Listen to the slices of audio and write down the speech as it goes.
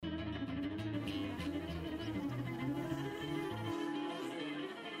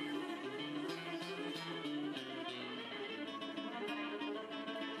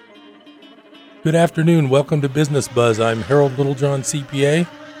Good afternoon. Welcome to Business Buzz. I'm Harold Littlejohn, CPA.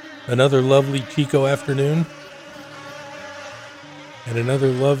 Another lovely Chico afternoon. And another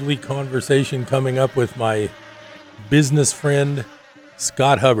lovely conversation coming up with my business friend,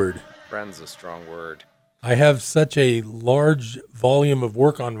 Scott Hubbard. Friend's a strong word. I have such a large volume of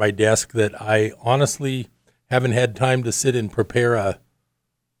work on my desk that I honestly haven't had time to sit and prepare a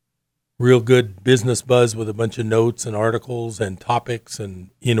real good business buzz with a bunch of notes and articles and topics and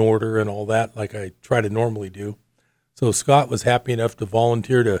in order and all that like I try to normally do. So Scott was happy enough to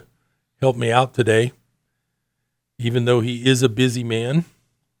volunteer to help me out today, even though he is a busy man.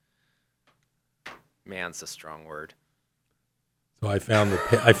 Man's a strong word. So I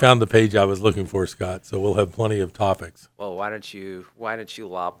found the page I was looking for, Scott. So we'll have plenty of topics. Well, why don't you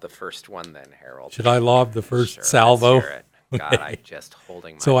lob the first one then, Harold? Should I lob the first Sure, salvo? let's hear it. God, Okay. I'm just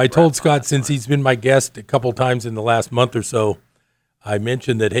holding my So I breath told on Scott, this since one. he's been my guest a couple times in the last month or so, I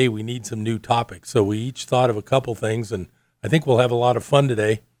mentioned that, hey, we need some new topics. So we each thought of a couple things, and I think we'll have a lot of fun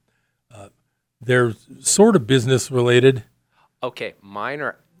today. They're sort of business related. Okay,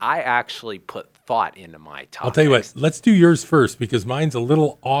 I actually put thought into my topics. I'll tell you what, let's do yours first because mine's a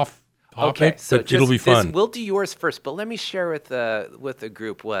little off topic, Okay, so but it'll be fun. We'll do yours first, but let me share with the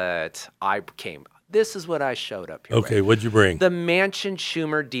group what I came. This is what I showed up here Okay, with. what'd you bring? The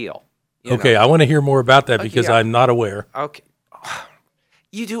Manchin-Schumer deal. You Okay, know. I want to hear more about that because yeah. I'm not aware. Okay.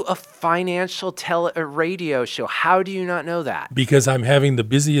 You do a financial radio show. How do you not know that? Because I'm having the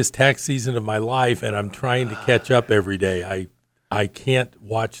busiest tax season of my life and I'm trying to catch up every day. I can't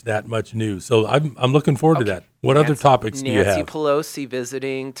watch that much news. So I'm looking forward to that. What other topics do you Nancy have? Pelosi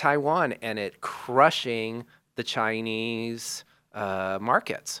visiting Taiwan and it crushing the Chinese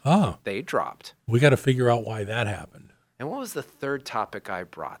markets. Oh, They dropped. we got to figure out why that happened. And what was the third topic I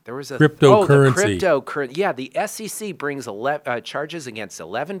brought? There was a Cryptocurrency. the cryptocurrency. Yeah, the SEC brings charges against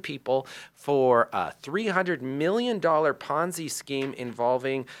 11 people for a $300 million Ponzi scheme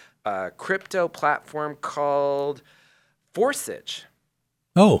involving a crypto platform called Forsage.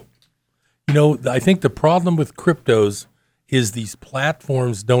 Oh, I think the problem with cryptos is these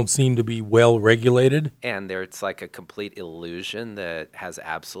platforms don't seem to be well regulated. And it's like a complete illusion that has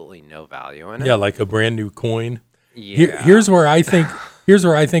absolutely no value in it. Yeah, like a brand new coin. Yeah. Here's where I think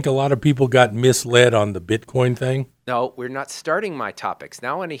a lot of people got misled on the Bitcoin thing. No, we're not starting my topics.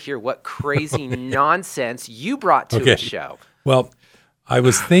 Now I want to hear what crazy nonsense you brought to the show. Well, I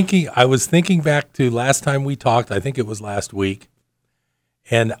was thinking back to last time we talked, I think it was last week,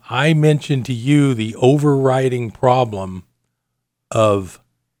 and I mentioned to you the overriding problem of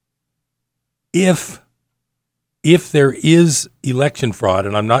if there is election fraud,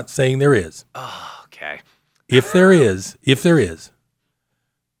 and I'm not saying there is. Oh, okay. If there is,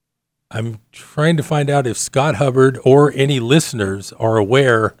 I'm trying to find out if Scott Hubbard or any listeners are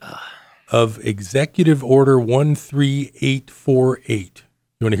aware of Executive Order 13848.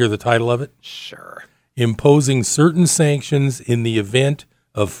 You want to hear the title of it? Sure. Imposing certain sanctions in the event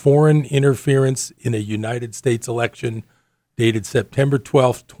of foreign interference in a United States election dated September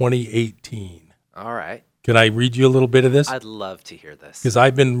 12th, 2018. All right. Can I read you a little bit of this? I'd love to hear this. Because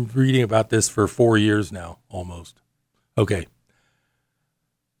I've been reading about this for 4 years now, almost. Okay.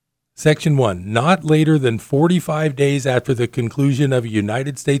 Section 1. Not later than 45 days after the conclusion of a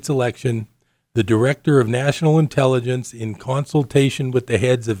United States election, the Director of National Intelligence, in consultation with the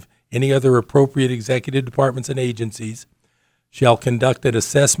heads of any other appropriate executive departments and agencies, shall conduct an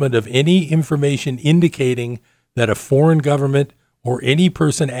assessment of any information indicating that a foreign government or any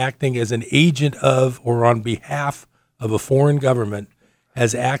person acting as an agent of or on behalf of a foreign government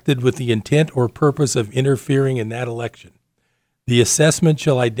has acted with the intent or purpose of interfering in that election. The assessment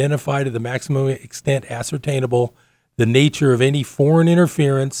shall identify to the maximum extent ascertainable the nature of any foreign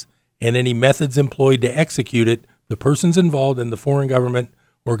interference and any methods employed to execute it, the persons involved in the foreign government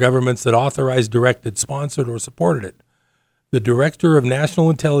or governments that authorized, directed, sponsored, or supported it. The Director of National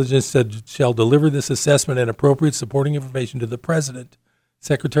Intelligence shall deliver this assessment and appropriate supporting information to the President,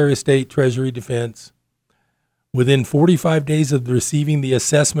 Secretary of State, Treasury, Defense, within 45 days of receiving the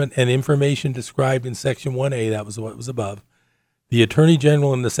assessment and information described in Section 1A, that was what was above. The Attorney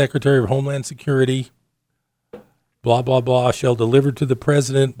General and the Secretary of Homeland Security, blah, blah, blah, shall deliver to the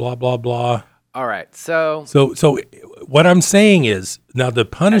President, blah, blah, blah. All right. So what I'm saying is, now the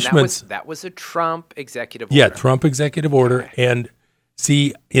punishments... that was a Trump executive order. Yeah, Trump executive order. Okay. And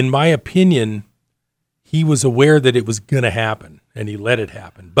see, in my opinion, he was aware that it was going to happen, and he let it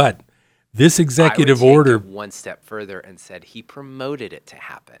happen. But this executive order... I would take it one step further and said he promoted it to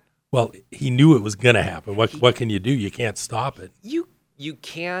happen. Well, he knew it was going to happen. What can you do? You can't stop it. You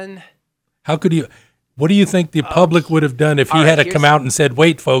can... How could you... What do you think the public would have done if he had to come out and said,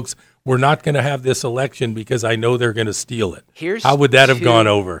 wait, folks, we're not going to have this election because I know they're going to steal it. How would that have gone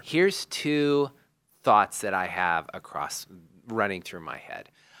over? Here's two thoughts that I have running through my head.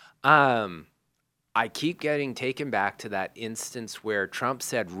 I keep getting taken back to that instance where Trump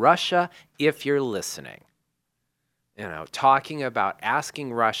said, Russia, if you're listening, talking about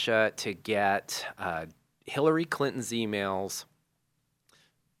asking Russia to get Hillary Clinton's emails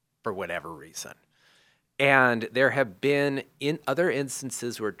for whatever reason. And there have been in other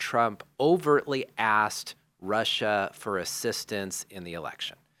instances where Trump overtly asked Russia for assistance in the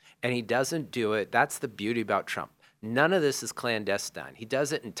election. And he doesn't do it. That's the beauty about Trump. None of this is clandestine. He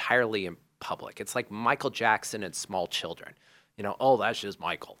does it entirely in public. It's like Michael Jackson and small children. That's just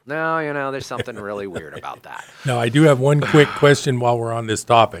Michael. No, there's something really weird about that. Now, I do have one quick question while we're on this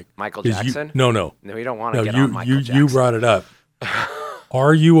topic. Michael Jackson? No, we don't want to get on Michael Jackson. You brought it up.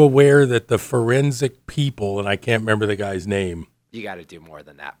 Are you aware that the forensic people, and I can't remember the guy's name. You got to do more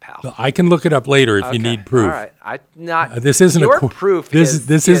than that, pal. I can look it up later if you need proof. All right. This isn't your proof.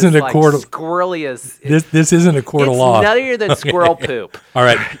 This isn't a court. Squirrely as this isn't a court of law. It's nuttier than squirrel poop. All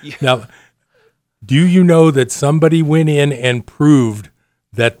right. Now, do you know that somebody went in and proved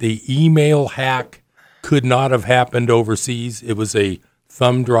that the email hack could not have happened overseas? It was a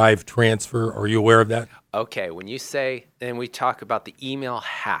thumb drive transfer. Are you aware of that? Okay. When you say, and we talk about the email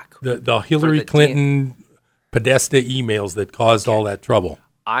hack. The Hillary Clinton Podesta emails that caused all that trouble.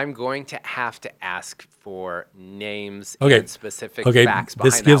 I'm going to have to ask for names and specific facts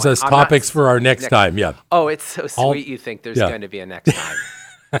behind this gives us topics for our next time. Yeah. Oh, it's so sweet you think there's going to be a next time.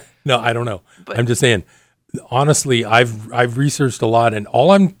 No, I don't know. But I'm just saying, honestly, I've researched a lot, and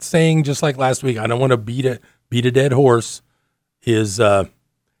all I'm saying, just like last week, I don't want to beat a dead horse, is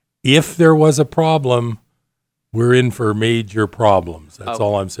if there was a problem, we're in for major problems. That's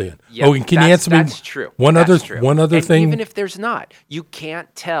all I'm saying. Yeah, and can you answer me? That's true. One other thing. Even if there's not, you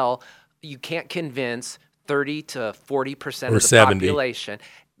can't convince 30 to 40% of the 70. population.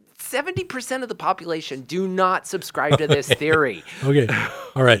 70% of the population do not subscribe to this theory. Okay.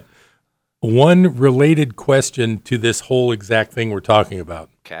 All right. One related question to this whole exact thing we're talking about.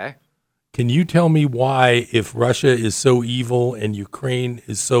 Okay. Can you tell me why, if Russia is so evil and Ukraine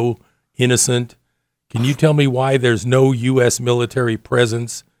is so innocent, can you tell me why there's no U.S. military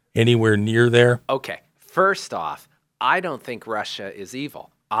presence anywhere near there? Okay. First off, I don't think Russia is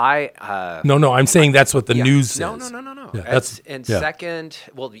evil. No, I'm saying that's what the news says. No. Yeah, second,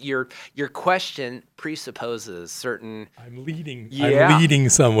 well, your question presupposes certain. I'm leading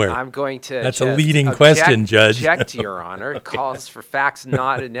somewhere. I'm going to. That's a leading question, Judge. Object, Your Honor. It calls for facts,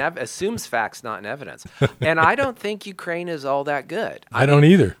 assumes facts, not in evidence. And I don't think Ukraine is all that good. I don't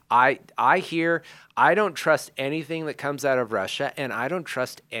either. I don't trust anything that comes out of Russia, and I don't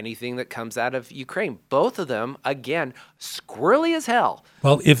trust anything that comes out of Ukraine. Both of them, again, squirrely as hell.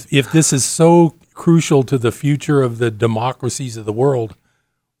 Well, if this is so crucial to the future of the democracies of the world,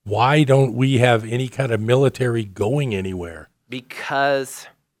 why don't we have any kind of military going anywhere? Because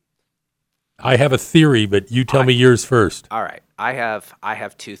I have a theory, but you tell me yours first. All right. I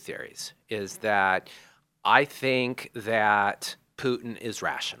have two theories. Is that I think that Putin is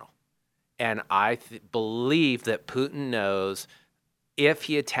rational. And I believe that Putin knows if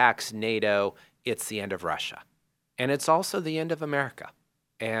he attacks NATO, it's the end of Russia. And it's also the end of America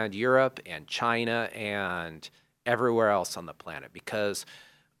and Europe and China and everywhere else on the planet. Because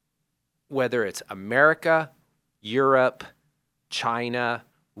whether it's America, Europe, China,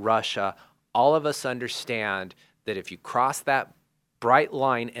 Russia, all of us understand that if you cross that bright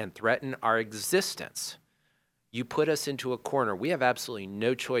line and threaten our existence, you put us into a corner. We have absolutely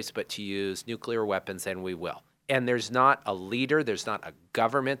no choice but to use nuclear weapons, and we will. And there's not a leader, there's not a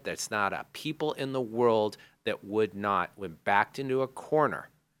government, there's not a people in the world that would not, when backed into a corner,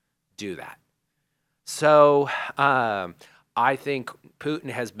 do that. So I think Putin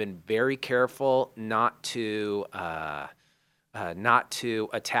has been very careful not to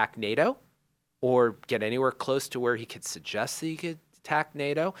attack NATO or get anywhere close to where he could suggest that he could attack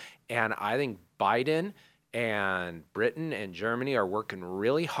NATO. And I think Biden and Britain and Germany are working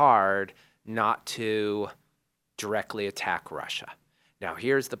really hard not to directly attack Russia. Now,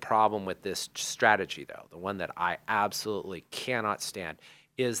 here's the problem with this strategy, though, the one that I absolutely cannot stand,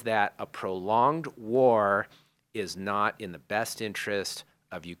 is that a prolonged war is not in the best interest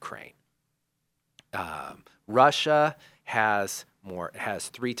of Ukraine. Russia has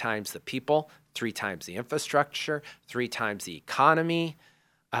 3 times the people, 3 times the infrastructure, 3 times the economy,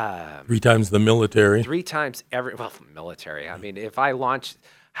 3 times the military. 3 times military. I mean, if I launch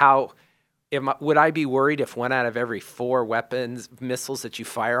Would I be worried if 1 out of every 4 missiles that you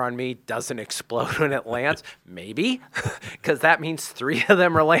fire on me doesn't explode when it lands? Maybe, because that means 3 of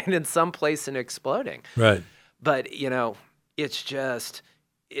them are landing someplace and exploding. Right. But,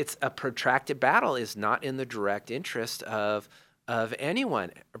 it's a protracted battle is not in the direct interest of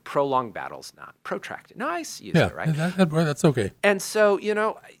anyone. A prolonged battle's not. Protracted. Nice, use it, right? That's okay. And so,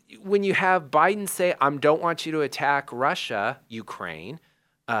 when you have Biden say, I don't want you to attack Russia, Ukraine,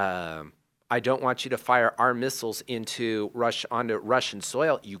 I don't want you to fire our missiles onto Russian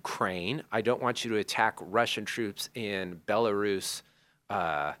soil, Ukraine. I don't want you to attack Russian troops in Belarus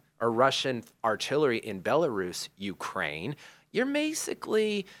or Russian artillery in Belarus, Ukraine. You're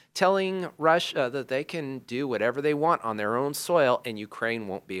basically telling Russia that they can do whatever they want on their own soil and Ukraine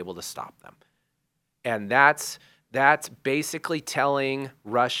won't be able to stop them. And that's basically telling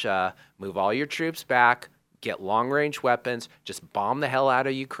Russia, move all your troops back, get long-range weapons, just bomb the hell out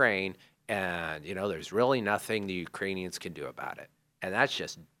of Ukraine, and, there's really nothing the Ukrainians can do about it. And that's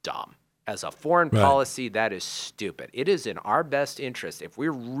just dumb. As a foreign policy, that is stupid. It is in our best interest, if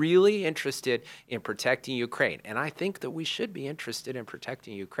we're really interested in protecting Ukraine, and I think that we should be interested in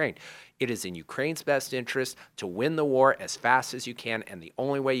protecting Ukraine, it is in Ukraine's best interest to win the war as fast as you can, and the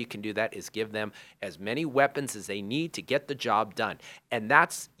only way you can do that is give them as many weapons as they need to get the job done. And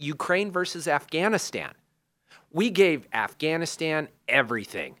that's Ukraine versus Afghanistan. We gave Afghanistan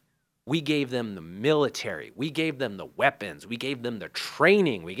everything. We gave them the military. We gave them the weapons. We gave them the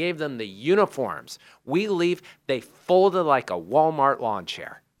training. We gave them the uniforms. They folded like a Walmart lawn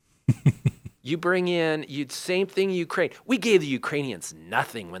chair. You bring in, same thing Ukraine. We gave the Ukrainians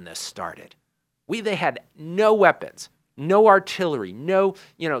nothing when this started. They had no weapons, no artillery,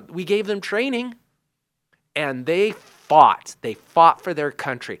 we gave them training, and they fought. They fought for their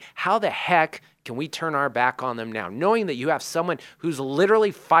country. How the heck can we turn our back on them now, knowing that you have someone who's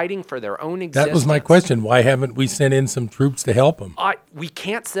literally fighting for their own existence? That was my question. Why haven't we sent in some troops to help them? We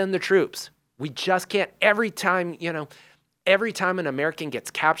can't send the troops. We just can't. Every time an American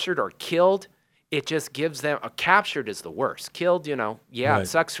gets captured or killed, it just gives them captured is the worst. Killed, right. It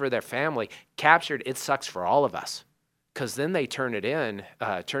sucks for their family. Captured, it sucks for all of us, because then they turn it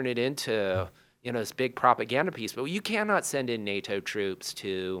into this big propaganda piece. But you cannot send in NATO troops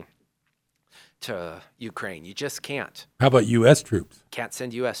to Ukraine. You just can't. How about U.S. troops? Can't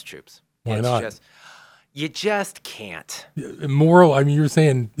send U.S. troops. Why not? You just can't. You're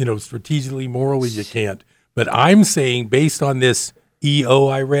saying, strategically, morally, you can't. But I'm saying, based on this EO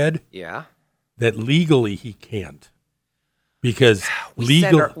I read, that legally he can't. Because we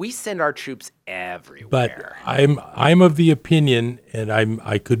send our troops everywhere. But I'm of the opinion, and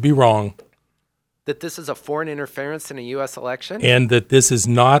I could be wrong, that this is a foreign interference in a U.S. election, and that this is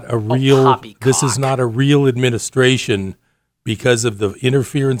not a real administration because of the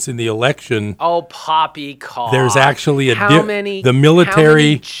interference in the election. Oh, poppycock! There's actually the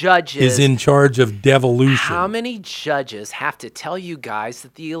military is in charge of devolution. How many judges have to tell you guys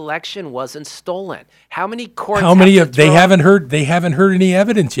that the election wasn't stolen? How many courts? They haven't heard any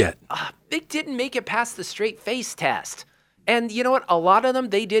evidence yet. They didn't make it past the straight face test. And you know what? A lot of them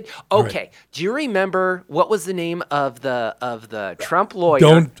they did. Okay. Right. Do you remember what was the name of the Trump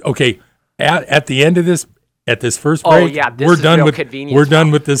lawyer? At the end of this, at this first break, we're done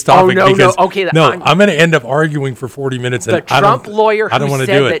with this topic. I'm going to end up arguing for 40 minutes. The Trump lawyer who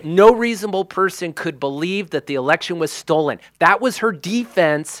said that no reasonable person could believe that the election was stolen. That was her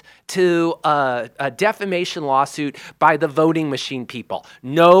defense to a defamation lawsuit by the voting machine people.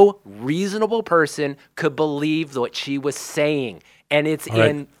 No reasonable person could believe what she was saying. And it's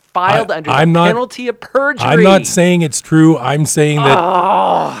filed under the penalty of perjury. I'm not saying it's true. I'm saying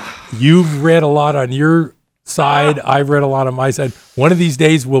that you've read a lot on your side. I've read a lot on my side. One of these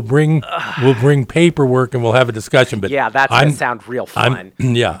days we'll bring paperwork and we'll have a discussion. But that's going to sound real fun.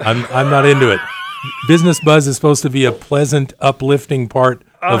 I'm not into it. Business Buzz is supposed to be a pleasant, uplifting part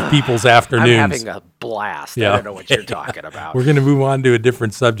of people's afternoons. I'm having a blast. I don't know what you're talking about. We're going to move on to a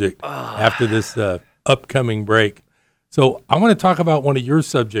different subject after this upcoming break. So I want to talk about one of your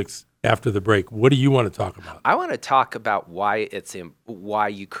subjects after the break. What do you want to talk about? I want to talk about why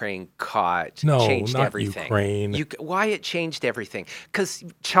Ukraine changed everything. Ukraine. Why it changed everything. Because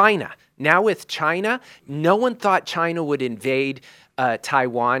China, no one thought China would invade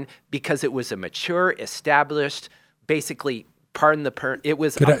Taiwan because it was a mature, established, basically,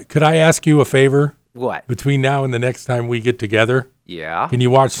 Could I ask you a favor? What? Between now and the next time we get together? Yeah. Can you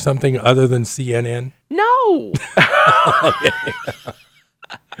watch something other than CNN? No.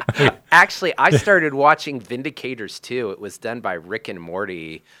 Actually, I started watching Vindicators too. It was done by Rick and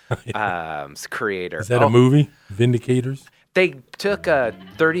Morty creator. Is that a movie? Vindicators? They took a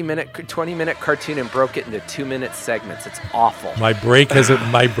 20-minute cartoon and broke it into 2-minute segments. It's awful. My break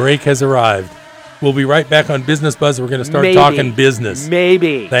has arrived. We'll be right back on Business Buzz. We're going to start talking business.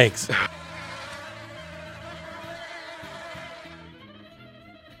 Maybe. Thanks.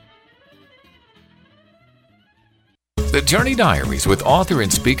 The Journey Diaries with author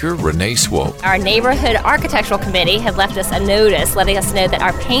and speaker Renee Swope. Our neighborhood architectural committee had left us a notice letting us know that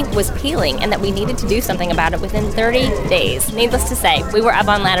our paint was peeling and that we needed to do something about it within 30 days. Needless to say, we were up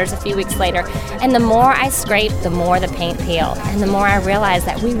on ladders a few weeks later, and the more I scraped, the more the paint peeled, and the more I realized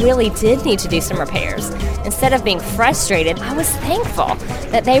that we really did need to do some repairs. Instead of being frustrated, I was thankful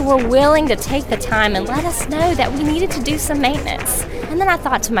that they were willing to take the time and let us know that we needed to do some maintenance. And then I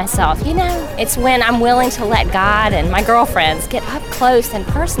thought to myself, it's when I'm willing to let God and my girlfriends get up close and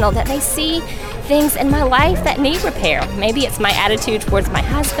personal that they see things in my life that need repair. Maybe it's my attitude towards my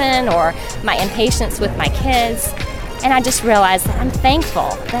husband or my impatience with my kids. And I just realized that I'm thankful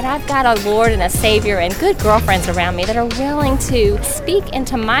that I've got a Lord and a Savior and good girlfriends around me that are willing to speak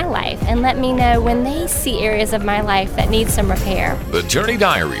into my life and let me know when they see areas of my life that need some repair. The Journey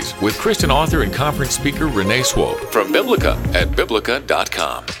Diaries with Christian author and conference speaker Renee Swope from Biblica at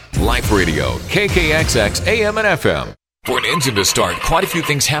Biblica.com. Life Radio, KKXX, AM and FM. For an engine to start, quite a few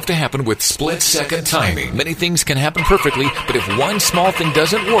things have to happen with split-second timing. Many things can happen perfectly, but if one small thing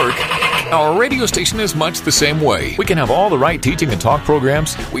doesn't work, our radio station is much the same way. We can have all the right teaching and talk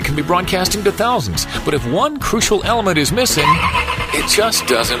programs. We can be broadcasting to thousands. But if one crucial element is missing, it just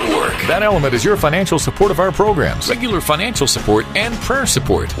doesn't work. That element is your financial support of our programs. Regular financial support and prayer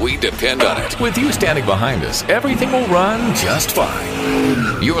support. We depend on it. With you standing behind us, everything will run just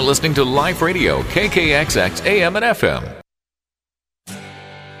fine. You're listening to Life Radio, KKXX, AM and FM.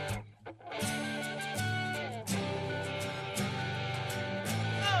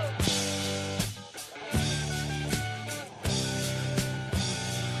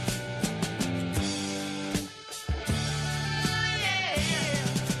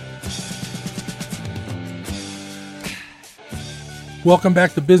 Welcome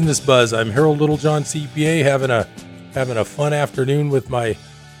back to Business Buzz. I'm Harold Littlejohn, CPA, having a fun afternoon with my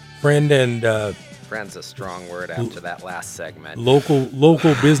friend and Friend's a strong word after that last segment.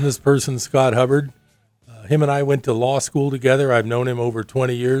 local business person Scott Hubbard. Him and I went to law school together. I've known him over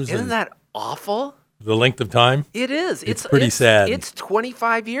 20 years. Isn't that awful? The length of time? It is. It's pretty sad. It's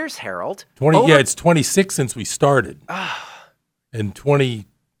 25 years, Harold. 20. Yeah, it's 26 since we started, and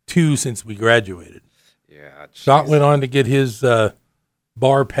 22 since we graduated. Yeah. Scott went on to get his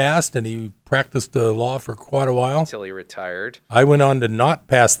bar passed, and he practiced law for quite a while. Until he retired. I went on to not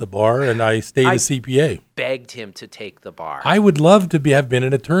pass the bar, and I stayed a CPA. Begged him to take the bar. I would love to have been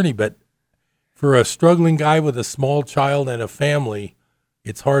an attorney, but for a struggling guy with a small child and a family,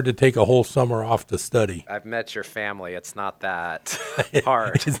 it's hard to take a whole summer off to study. I've met your family. It's not that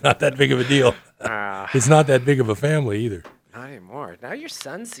hard. It's not that big of a deal. It's not that big of a family either. Not anymore. Now your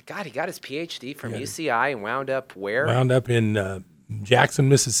son's, God, he got his PhD from UCI and wound up where? Wound up in Jackson,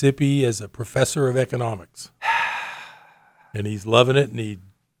 Mississippi as a professor of economics. And he's loving it, and he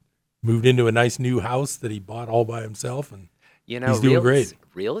moved into a nice new house that he bought all by himself, and he's doing great.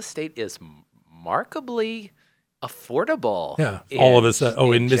 Real estate is remarkably affordable. Yeah, all of us.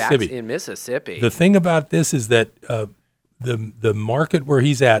 In Mississippi. In Mississippi. The thing about this is that the market where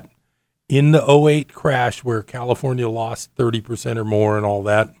he's at, in the 2008 crash where California lost 30% or more and all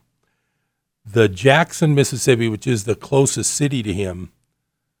that, the Jackson, Mississippi, which is the closest city to him,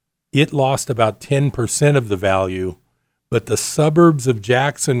 it lost about 10% of the value, but the suburbs of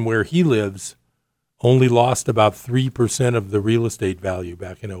Jackson where he lives only lost about 3% of the real estate value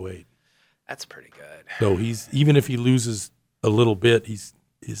back in 2008. That's pretty good. So even if he loses a little bit, he's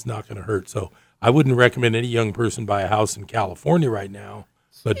not going to hurt. So I wouldn't recommend any young person buy a house in California right now.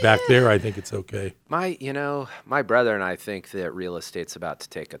 But back there, I think it's okay. My brother and I think that real estate's about to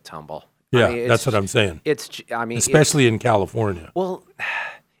take a tumble. Yeah, that's what I'm saying. Especially in California. Well,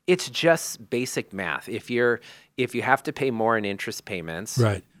 it's just basic math. If you have to pay more in interest payments,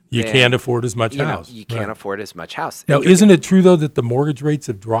 right, you can't afford as much house. You can't afford as much house. Now, isn't it true though that the mortgage rates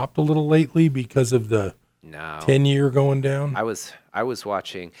have dropped a little lately because of the 10-year going down? I was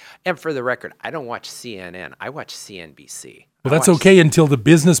watching, and for the record, I don't watch CNN. I watch CNBC. Well, that's okay until the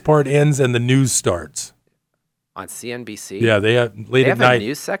business part ends and the news starts. On CNBC? Yeah, they have late at night. They have a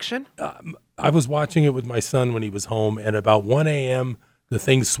news section? I was watching it with my son when he was home, and about 1 a.m., the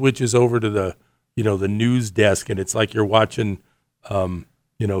thing switches over to the news desk, and it's like you're watching,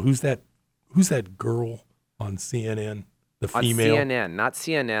 who's that girl on CNN, the female? On CNN, not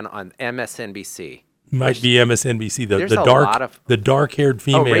CNN, on MSNBC. Might be MSNBC. There's a lot of- the dark-haired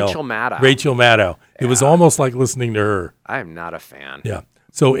female. Rachel Maddow. Rachel Maddow. It was almost like listening to her. I'm not a fan. Yeah.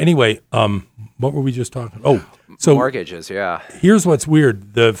 So anyway, what were we just talking? Oh, so Mortgages, yeah. here's what's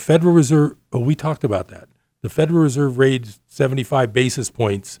weird. The Federal Reserve. Oh, we talked about that. The Federal Reserve raised 75 basis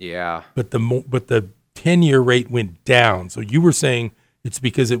points. Yeah. But the 10-year rate went down. So you were saying it's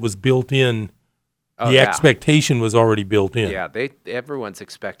because it was built in. The expectation was already built in. Yeah, everyone's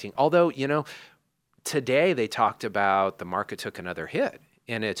expecting. Although, today they talked about the market took another hit,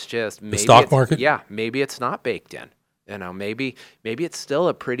 and it's just maybe the stock market. Yeah, maybe it's not baked in. Maybe it's still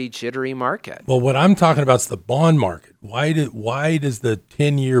a pretty jittery market. Well, what I'm talking about is the bond market. Why does the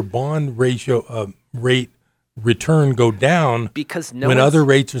 10-year bond rate return go down? Because other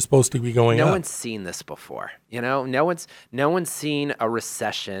rates are supposed to be going up. No one's seen this before. No one's seen a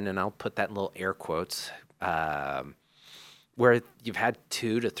recession, and I'll put that in little air quotes. Where you've had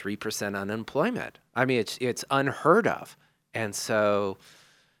 2 to 3% unemployment. I mean, it's unheard of, and so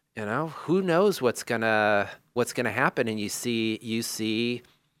who knows what's gonna happen? And you see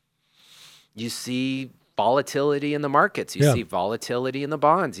volatility in the markets. You see volatility in the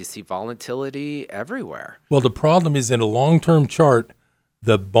bonds. You see volatility everywhere. Well, the problem is in a long-term chart,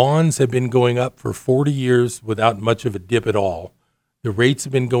 the bonds have been going up for 40 years without much of a dip at all. The rates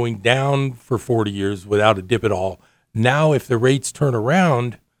have been going down for 40 years without a dip at all. Now, if the rates turn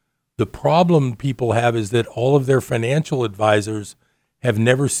around, the problem people have is that all of their financial advisors have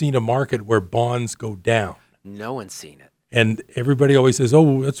never seen a market where bonds go down. No one's seen it. And everybody always says,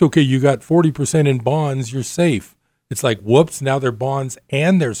 oh, that's okay. You got 40% in bonds. You're safe. It's like, whoops, now their bonds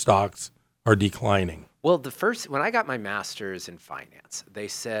and their stocks are declining. Well, when I got my master's in finance, they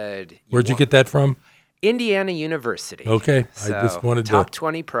said... Where'd you get that from? Indiana University. Okay. So, I just wanted top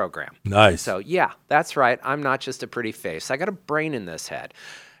 20 program. Nice. So, yeah, that's right. I'm not just a pretty face. I got a brain in this head.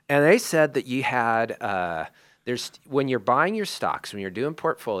 And they said that you had, when you're buying your stocks, when you're doing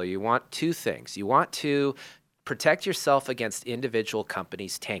portfolio, you want two things. You want to protect yourself against individual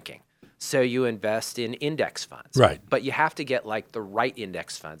companies tanking. So you invest in index funds. Right. But you have to get like the right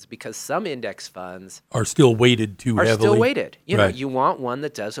index funds because some index funds are still weighted too heavily. Are still weighted. You want one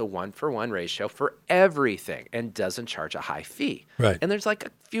that does a 1-for-1 ratio for everything and doesn't charge a high fee. Right. And there's like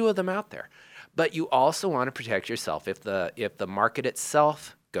a few of them out there. But you also want to protect yourself if the market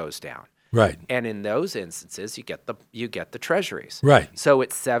itself goes down. Right. And in those instances you get the treasuries. Right. So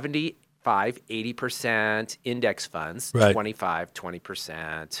it's 75-80% index funds, right.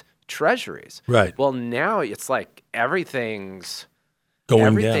 25-20% treasuries. Right. Well, now it's like everything's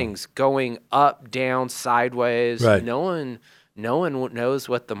going up, down, sideways. Right. No one knows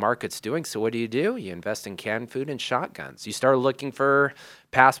what the market's doing. So what do? You invest in canned food and shotguns. You start looking for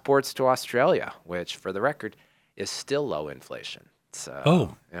passports to Australia, which, for the record, is still low inflation.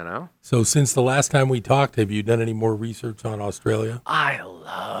 So, So since the last time we talked, have you done any more research on Australia? I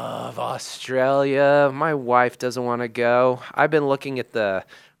love Australia. My wife doesn't want to go. I've been looking at the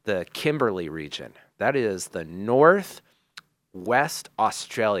Kimberley region. That is the northwest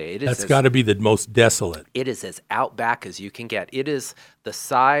Australia. That's got to be the most desolate. It is as outback as you can get. It is the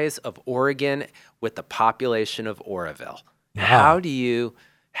size of Oregon with the population of Oroville. Wow. How do you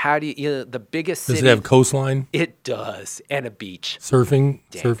the biggest city? Does it have coastline? It does, and a beach. Surfing?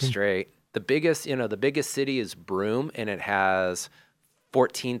 Straight. The biggest city is Broome, and it has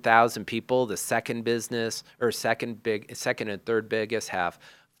 14,000 people. The second and third biggest have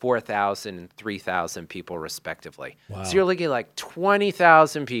 4,000 and 3,000 people respectively. Wow. So you're looking at like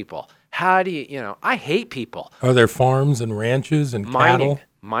 20,000 people. How do you I hate people. Are there farms and ranches and cattle?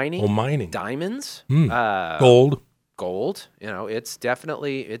 Mining. Oh, mining. Diamonds. Gold. It's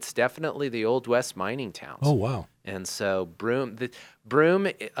definitely the Old West mining towns. Oh, wow. And so Broome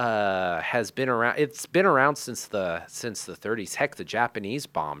has been around. It's been around since the 30s. Heck, the Japanese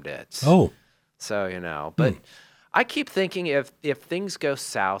bombed it. Oh. So, but I keep thinking if things go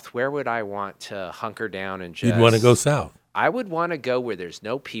south, where would I want to hunker down and just... You'd want to go south. I would want to go where there's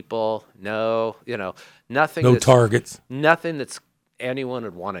no people, nothing. No targets. Nothing that's anyone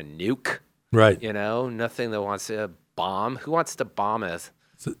would want to nuke. Right. Nothing that wants to bomb. Who wants to bomb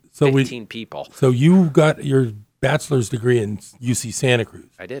 15 people? So you got your bachelor's degree in UC Santa Cruz.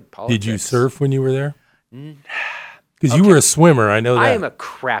 I did. Politics. Did you surf when you were there? Because you were a swimmer, I know that. I am a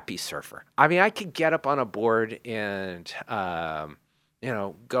crappy surfer. I mean, I could get up on a board and,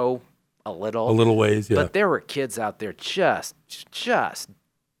 go a little ways, yeah. But there were kids out there just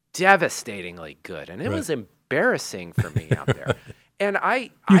devastatingly good, and it was embarrassing for me out there. And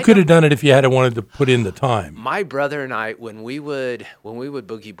you could have done it if you had wanted to put in the time. My brother and I, when we would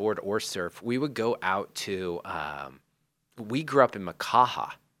boogie board or surf, we would go out to. We grew up in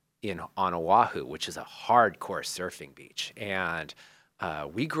Makaha, on Oahu, which is a hardcore surfing beach. And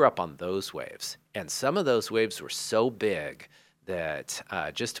we grew up on those waves. And some of those waves were so big that,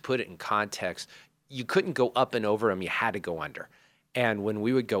 just to put it in context, you couldn't go up and over them. You had to go under. And when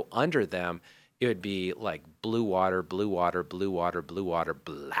we would go under them, it would be like blue water, blue water, blue water, blue water,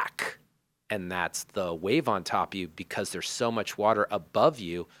 black. And that's the wave on top of you because there's so much water above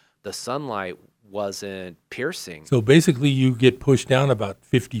you, the sunlight wasn't piercing. So basically you get pushed down about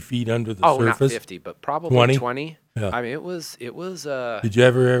 50 feet under the surface? Not 50, but probably 20. Yeah. I mean, it was. Did you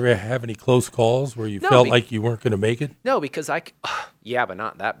ever have any close calls where you felt like you weren't going to make it? No, because yeah, but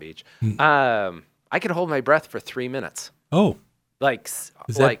not that beach. I could hold my breath for 3 minutes. Oh. Is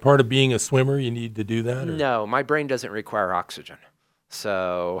that part of being a swimmer? You need to do that? Or? No, my brain doesn't require oxygen.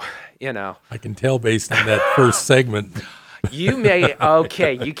 So, I can tell based on that first segment. You can't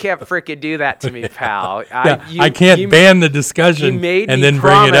frickin' do that to me, pal. I can't ban the discussion and then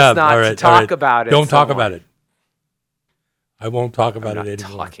bring it up. Not to talk about it. Don't talk about it. I won't talk about it anymore.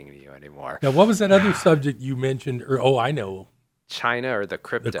 I'm not talking to you anymore. Now, what was that other subject you mentioned? I know. China or the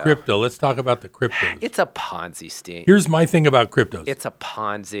crypto? The crypto. Let's talk about the cryptos. It's a Ponzi scheme. Here's my thing about cryptos. It's a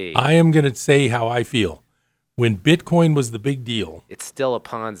Ponzi. I am going to say how I feel. When Bitcoin was the big deal. It's still a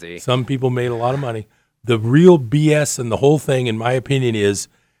Ponzi. Some people made a lot of money. The real BS and the whole thing, in my opinion, is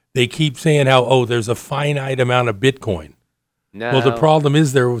they keep saying how, there's a finite amount of Bitcoin. No. Well, the problem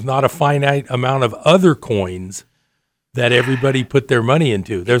is there was not a finite amount of other coins that everybody put their money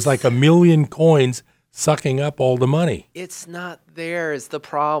into. There's like 1 million coins sucking up all the money. It's not there is the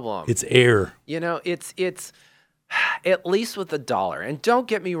problem. It's air. It's at least with the dollar. And don't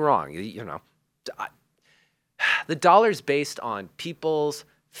get me wrong, the dollar's based on people's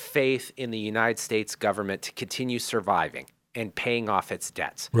faith in the United States government to continue surviving and paying off its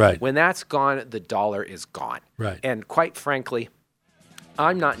debts. Right. When that's gone, the dollar is gone. Right. And quite frankly,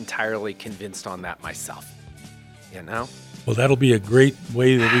 I'm not entirely convinced on that myself. Well, that'll be a great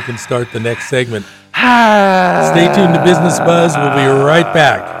way that we can start the next segment. Stay tuned to Business Buzz. We'll be right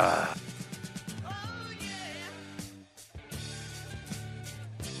back.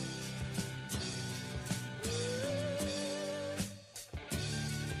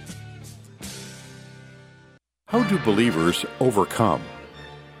 How do believers overcome?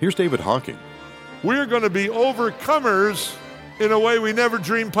 Here's David Hawking. We're going to be overcomers in a way we never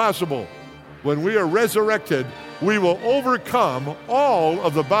dreamed possible. When we are resurrected, we will overcome all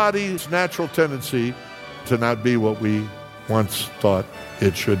of the body's natural tendency to not be what we once thought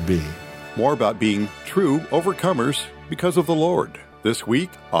it should be. More about being true overcomers because of the Lord this week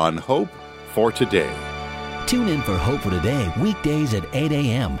on Hope for Today. Tune in for Hope for Today weekdays at 8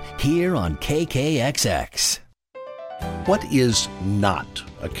 a.m. here on KKXX. What is not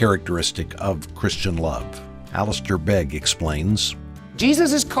a characteristic of Christian love? Alistair Begg explains.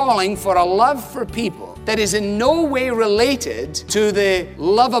 Jesus is calling for a love for people that is in no way related to the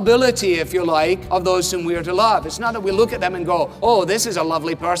lovability, if you like, of those whom we are to love. It's not that we look at them and go, oh, this is a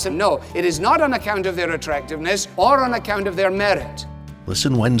lovely person. No, it is not on account of their attractiveness or on account of their merit.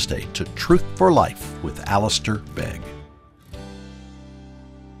 Listen Wednesday to Truth for Life with Alistair Begg.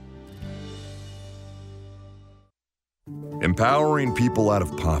 Empowering people out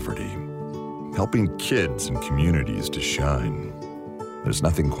of poverty, helping kids and communities to shine. There's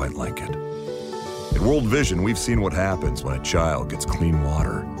nothing quite like it. At World Vision, we've seen what happens when a child gets clean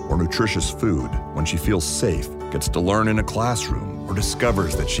water or nutritious food, when she feels safe, gets to learn in a classroom, or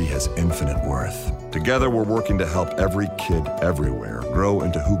discovers that she has infinite worth. Together, we're working to help every kid everywhere grow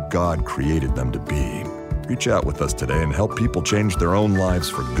into who God created them to be. Reach out with us today and help people change their own lives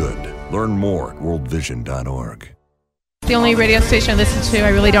for good. Learn more at worldvision.org. The only radio station I listen to, I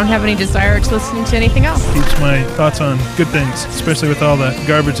really don't have any desire to listen to anything else. Keeps my thoughts on good things, especially with all the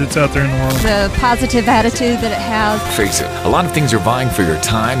garbage that's out there in the world. The positive attitude that it has. Face it, a lot of things are vying for your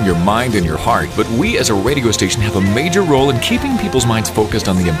time, your mind, and your heart, but we as a radio station have a major role in keeping people's minds focused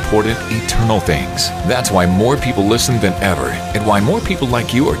on the important, eternal things. That's why more people listen than ever, and why more people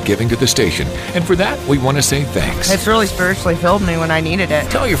like you are giving to the station. And for that, we want to say thanks. It's really spiritually filled me when I needed it.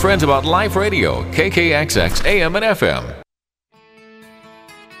 Tell your friends about Life Radio, KKXX, AM and FM.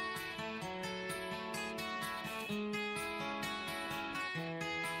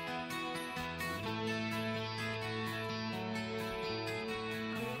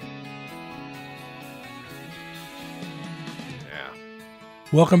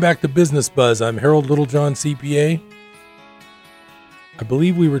 Welcome back to Business Buzz. I'm Harold Littlejohn, CPA. I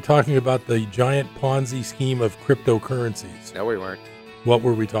believe we were talking about the giant Ponzi scheme of cryptocurrencies. No, we weren't. What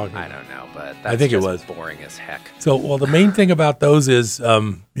were we talking about? I don't know, but that's I think just it was boring as heck. So, well, the main thing about those is,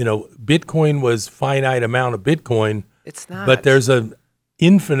 Bitcoin was finite amount of Bitcoin. It's not. But there's an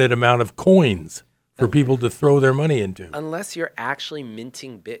infinite amount of coins for people to throw their money into. Unless you're actually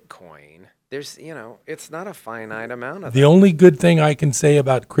minting Bitcoin, there's, it's not a finite amount of The only good thing I can say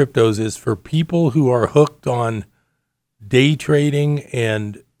about cryptos is for people who are hooked on day trading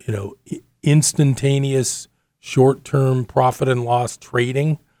and, instantaneous short-term profit and loss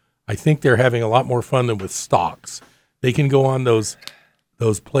trading, I think they're having a lot more fun than with stocks. They can go on those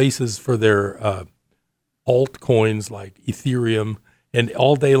places for their altcoins like Ethereum, and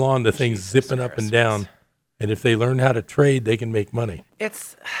all day long the thing's zipping up and down. And if they learn how to trade, they can make money.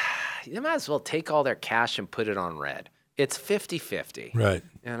 You might as well take all their cash and put it on red. It's 50-50. Right.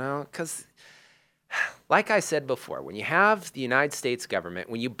 Because like I said before, when you have the United States government,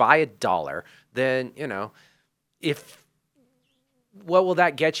 when you buy $1, then, what will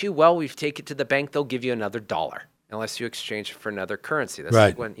that get you? Well, we take it to the bank, they'll give you another $1. Unless you exchange it for another currency. That's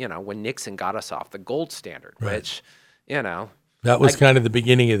right. when Nixon got us off the gold standard, right. which, That was kind of the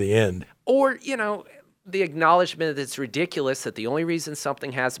beginning of the end. Or, the acknowledgement that it's ridiculous that the only reason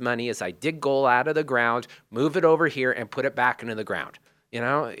something has money is I dig gold out of the ground, move it over here, and put it back into the ground.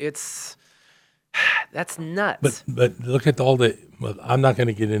 That's nuts. But look at I'm not going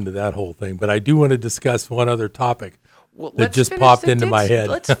to get into that whole thing, but I do want to discuss one other topic. That just popped into my head.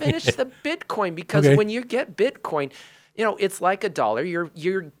 Let's finish the Bitcoin, because when you get Bitcoin, it's like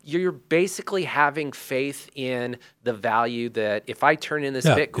 $1. You're basically having faith in the value that if I turn in this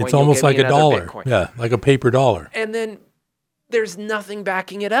Bitcoin, it's almost like $1. Bitcoin. Yeah, like a paper dollar. And then there's nothing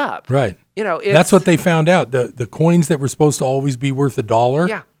backing it up. Right. That's what they found out. The coins that were supposed to always be worth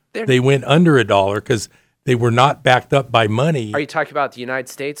 $1, they went under $1 because they were not backed up by money. Are you talking about the United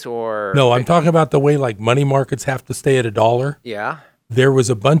States or? No, I'm talking about the way like money markets have to stay at $1. Yeah. There was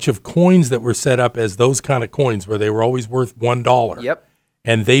a bunch of coins that were set up as those kind of coins where they were always worth $1. Yep.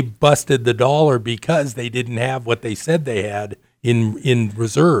 And they busted the dollar because they didn't have what they said they had in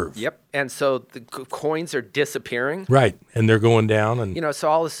reserve. Yep. And so the coins are disappearing. Right. And they're going down. And so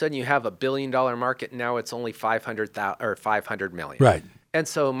all of a sudden you have $1 billion market. Now it's only 500 million. Right. And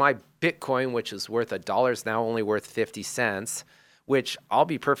so my Bitcoin, which is worth $1, is now only worth 50 cents, which I'll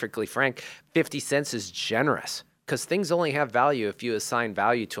be perfectly frank, 50 cents is generous because things only have value if you assign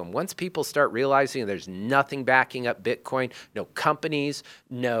value to them. Once people start realizing there's nothing backing up Bitcoin, no companies,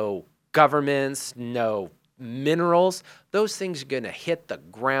 no governments, no minerals, those things are going to hit the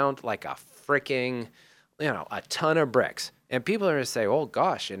ground like a freaking, a ton of bricks. And people are going to say, oh,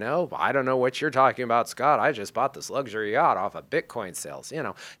 gosh, I don't know what you're talking about, Scott. I just bought this luxury yacht off of Bitcoin sales.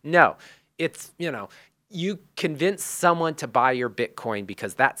 No, it's, you convince someone to buy your Bitcoin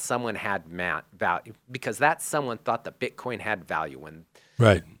because that someone had value, because that someone thought the Bitcoin had value. When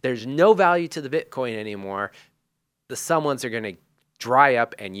there's no value to the Bitcoin anymore, the someones are going to dry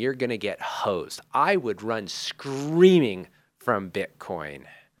up and you're going to get hosed. I would run screaming from Bitcoin.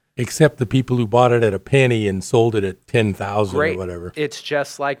 Except the people who bought it at a penny and sold it at 10,000 or whatever. It's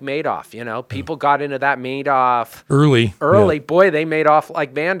just like Madoff. People got into that Madoff early. Yeah. Boy, they made off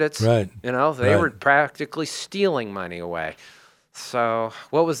like bandits. Right. They were practically stealing money away. So,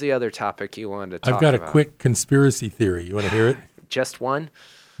 what was the other topic you wanted to talk about? I've got a quick conspiracy theory. You want to hear it? Just one?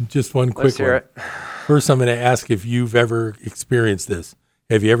 Just one quick Let's hear it. First, I'm going to ask if you've ever experienced this.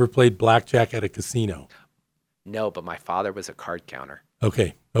 Have you ever played blackjack at a casino? No, but my father was a card counter.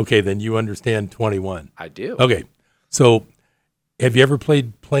 Okay, then you understand 21. I do. Okay, so have you ever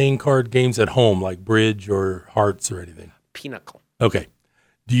played playing card games at home, like bridge or hearts or anything? Pinochle. Okay.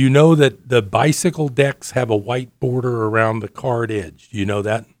 Do you know that the bicycle decks have a white border around the card edge? Do you know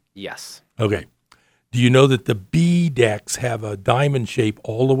that? Yes. Okay. Do you know that the B decks have a diamond shape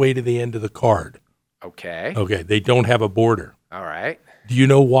all the way to the end of the card? Okay. Okay, they don't have a border. All right. Do you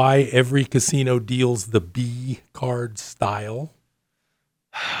know why every casino deals the B card style?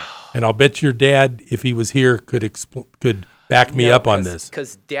 And I'll bet your dad, if he was here, could back me up on this.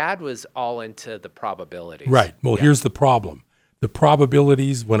 Because Dad was all into the probabilities. Right. Well, here's the problem. The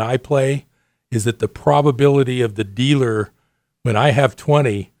probabilities when I play is that the probability of the dealer, when I have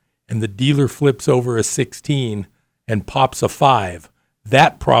 20 and the dealer flips over a 16 and pops a 5,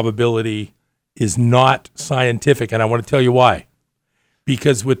 that probability is not scientific. And I want to tell you why.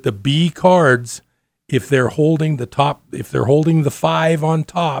 Because with the B cards, if they're holding the 5 on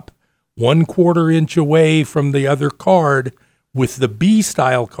top, 1/4 inch away from the other card, with the B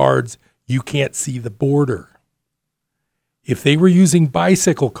style cards, you can't see the border. If they were using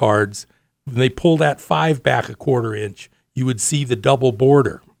bicycle cards, when they pull that 5 back 1/4 inch, you would see the double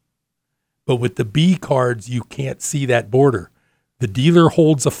border. But with the B cards, you can't see that border. The dealer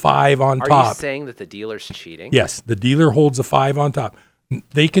holds a 5 on top. Are you saying that the dealer's cheating? Yes, the dealer holds a 5 on top.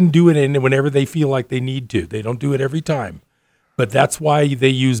 They can do it whenever they feel like they need to. They don't do it every time. But that's why they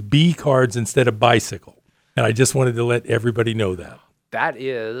use B cards instead of bicycle. And I just wanted to let everybody know that. That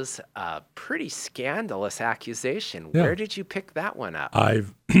is a pretty scandalous accusation. Yeah. Where did you pick that one up?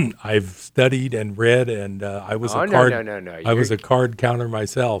 I've studied and read, and I was No. I was a card counter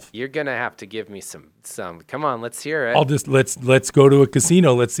myself. You're gonna have to give me some. Come on, let's hear it. Let's go to a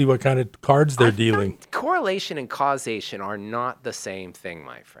casino. Let's see what kind of cards they're dealing. Correlation and causation are not the same thing,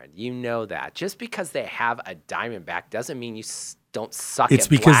 my friend. You know that. Just because they have a Diamondback doesn't mean you don't suck. It's at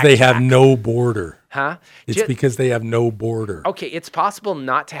because they have no border. Huh? It's because they have no border. Okay, it's possible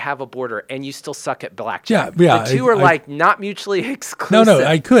not to have a border and you still suck at blackjack. Yeah. The two are not mutually exclusive. No,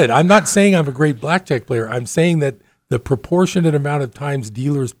 I could. I'm not saying I'm a great blackjack player. I'm saying that the proportionate amount of times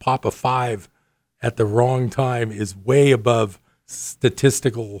dealers pop a 5 at the wrong time is way above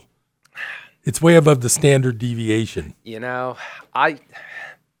statistical. It's way above the standard deviation. You know, I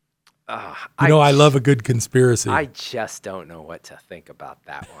love a good conspiracy. I just don't know what to think about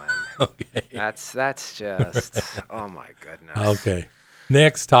that one. Okay. That's just, oh my goodness. Okay.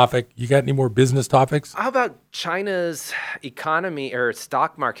 Next topic. You got any more business topics? How about China's economy or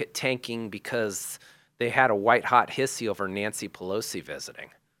stock market tanking because they had a white hot hissy over Nancy Pelosi visiting?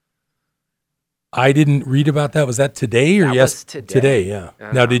 I didn't read about that. Was that today or was today. Today, yeah.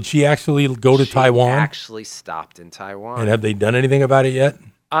 Now, did she actually go to Taiwan? She actually stopped in Taiwan. And have they done anything about it yet?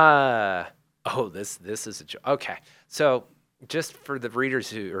 This is a joke. Okay. So just for the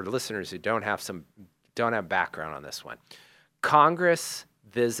readers or listeners who don't have background on this one. Congress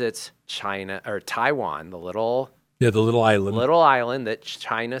visits China or Taiwan, the little island that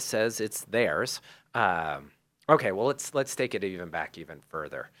China says it's theirs. Okay, well let's take it even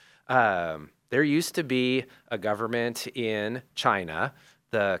further. There used to be a government in China.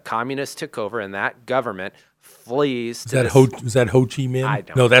 The communists took over, and that government flees. Was that Ho Chi Minh? I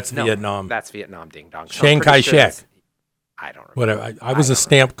don't. No, that's no, Vietnam. That's Vietnam. Ding dong. Chiang Kai-shek. I don't remember. Whatever. I was a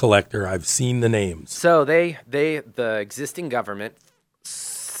stamp collector. I've seen the names. So the existing government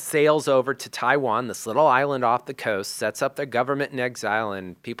sails over to Taiwan, this little island off the coast, sets up their government in exile,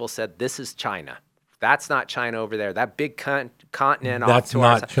 and people said, "This is China. That's not China over there. That big continent off to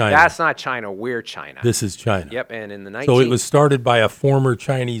our side. China. That's not China. We're China. This is China." Yep. And in the So it was started by a former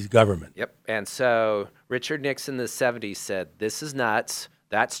Chinese government. Yep. And so Richard Nixon in the 70s said, "This is nuts.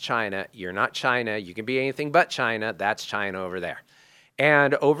 That's China. You're not China. You can be anything but China. That's China over there."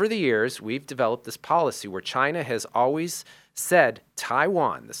 And over the years, we've developed this policy where China has always said,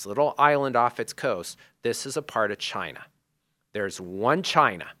 Taiwan, this little island off its coast, this is a part of China. There's one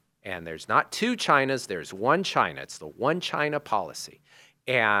China. And there's not two Chinas, there's one China. It's the one China policy.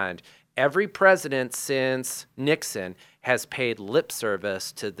 And every president since Nixon has paid lip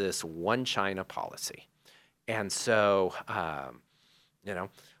service to this one China policy. And so,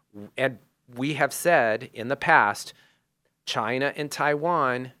 and we have said in the past, China and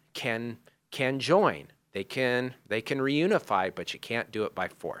Taiwan can join. They can reunify, but you can't do it by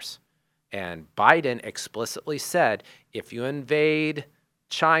force. And Biden explicitly said, if you invade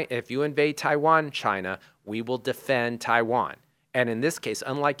Taiwan, China, we will defend Taiwan. And in this case,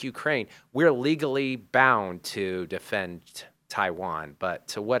 unlike Ukraine, we're legally bound to defend Taiwan. But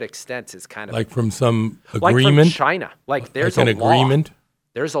to what extent is kind of like from some agreement? Like from China. Like there's like an agreement.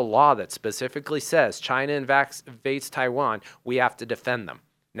 There's a law that specifically says China invades Taiwan, we have to defend them.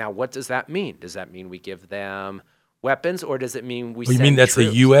 Now, what does that mean? Does that mean we give them weapons, or does it mean we send You mean that's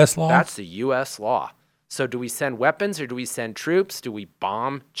troops? the U.S. law? That's the U.S. law. So do we send weapons or do we send troops? Do we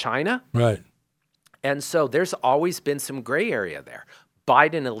bomb China? Right. And so there's always been some gray area there.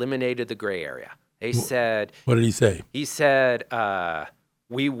 Biden eliminated the gray area. They said... What did he say? He said,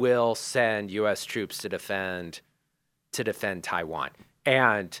 we will send U.S. troops to defend Taiwan.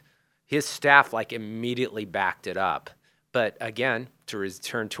 And his staff immediately backed it up. But again, to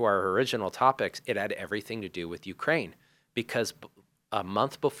return to our original topics, it had everything to do with Ukraine. Because a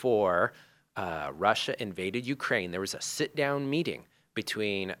month before... Russia invaded Ukraine, there was a sit-down meeting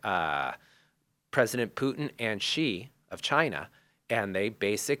between President Putin and Xi of China, and they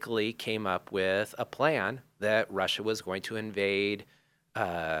basically came up with a plan that Russia was going to invade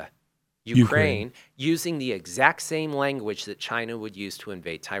Ukraine using the exact same language that China would use to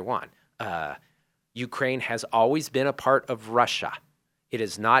invade Taiwan. Ukraine has always been a part of Russia. It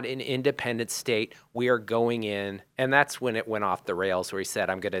is not an independent state. We are going in, and that's when it went off the rails where he said,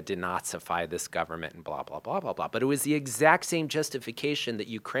 I'm going to denazify this government and blah, blah, blah, blah, blah. But it was the exact same justification that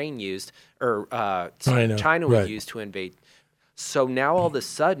Ukraine used, or China would use to invade. So now all of a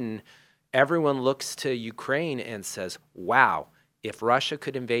sudden, everyone looks to Ukraine and says, wow, if Russia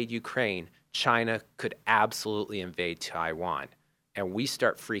could invade Ukraine, China could absolutely invade Taiwan. And we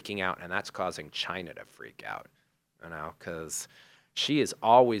start freaking out, and that's causing China to freak out. because Xi has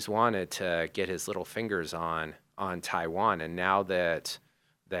always wanted to get his little fingers on Taiwan, and now that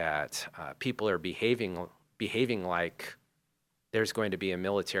people are behaving like there's going to be a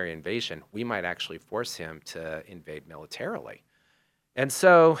military invasion, we might actually force him to invade militarily. And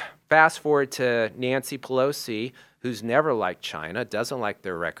so fast forward to Nancy Pelosi, who's never liked China, doesn't like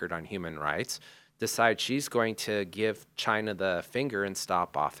their record on human rights, decides she's going to give China the finger and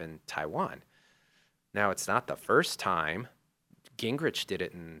stop off in Taiwan. Now, it's not the first time. Gingrich did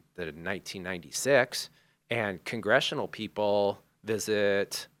it in 1996, and congressional people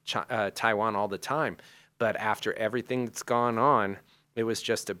visit Taiwan all the time. But after everything that's gone on, it was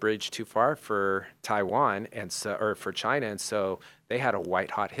just a bridge too far for Taiwan or for China, and so they had a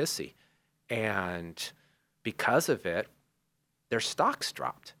white-hot hissy. And because of it, their stocks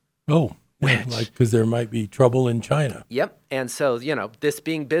dropped. Oh, because there might be trouble in China. Yep. And so, this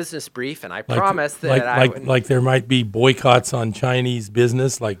being Business Brief, and I promise that I wouldn't... Like there might be boycotts on Chinese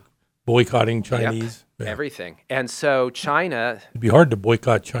business, like boycotting Chinese. Yep. Yeah. Everything. And so China... It'd be hard to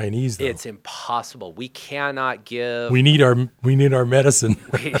boycott Chinese, though. It's impossible. We cannot give... We need our medicine.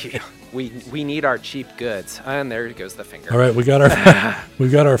 we need our cheap goods. And there goes the finger. All right, we got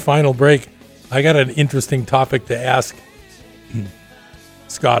our final break. I got an interesting topic to ask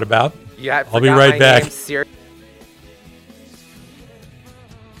Scott about. Yeah, I'll be right back.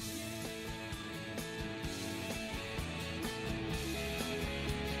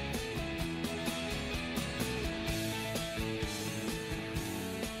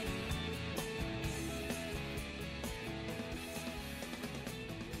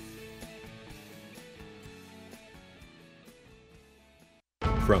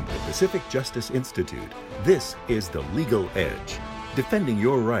 From the Pacific Justice Institute, this is The Legal Edge, defending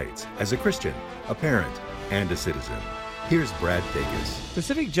your rights as a Christian, a parent, and a citizen. Here's Brad Dacus.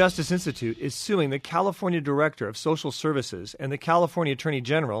 Pacific Justice Institute is suing the California Director of Social Services and the California Attorney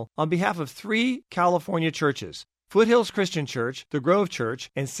General on behalf of 3 California churches. Foothills Christian Church, the Grove Church,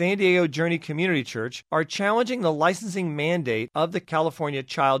 and San Diego Journey Community Church are challenging the licensing mandate of the California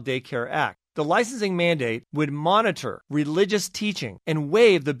Child Daycare Act. The licensing mandate would monitor religious teaching and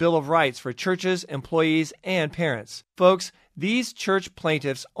waive the Bill of Rights for churches, employees, and parents. Folks, these church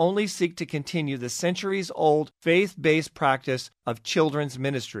plaintiffs only seek to continue the centuries-old faith-based practice of children's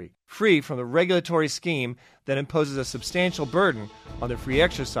ministry, free from the regulatory scheme that imposes a substantial burden on the free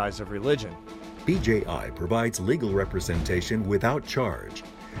exercise of religion. PJI provides legal representation without charge.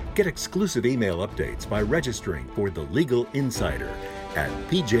 Get exclusive email updates by registering for The Legal Insider at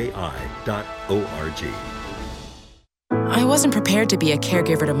pji.org. I wasn't prepared to be a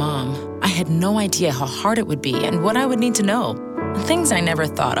caregiver to Mom. I had no idea how hard it would be and what I would need to know. Things I never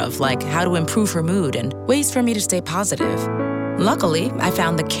thought of, like how to improve her mood and ways for me to stay positive. Luckily, I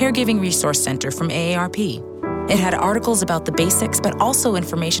found the Caregiving Resource Center from AARP. It had articles about the basics, but also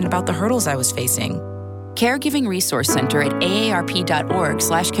information about the hurdles I was facing. Caregiving Resource Center at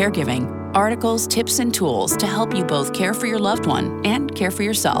aarp.org/caregiving. Articles, tips, and tools to help you both care for your loved one and care for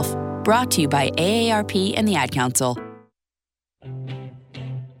yourself. Brought to you by AARP and the Ad Council.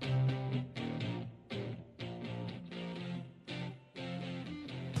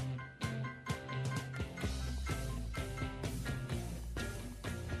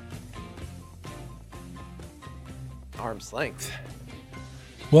 Arm's length.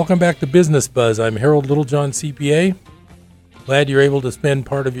 Welcome back to Business Buzz. I'm Harold Littlejohn, CPA. Glad you're able to spend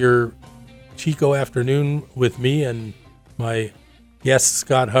part of your Chico afternoon with me and my guest,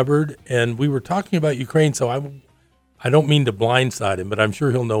 Scott Hubbard. And we were talking about Ukraine, so I don't mean to blindside him, but I'm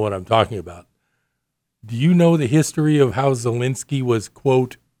sure he'll know what I'm talking about. Do you know the history of how Zelensky was,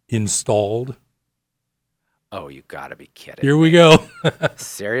 quote, installed? Oh, you gotta be kidding. Here we go.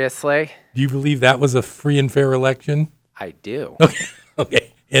 Seriously? Do you believe that was a free and fair election? I do.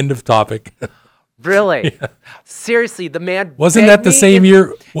 Okay. End of topic. Really? Yeah. Seriously, the man wasn't that the same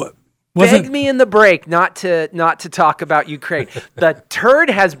year? Begged me in the break not to talk about Ukraine. The turd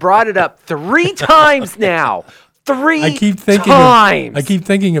has brought it up 3 times now. 3 I keep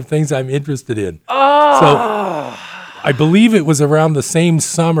thinking of things I'm interested in. Oh. So I believe it was around the same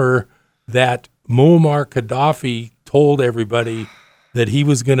summer that Muammar Gaddafi told everybody that he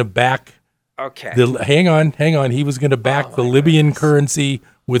was going to back. Okay. Hang on. He was going to back the Libyan currency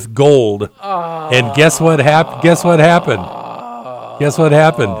with gold. And guess what happened? Guess what happened?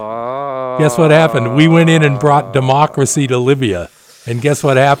 We went in and brought democracy to Libya. And guess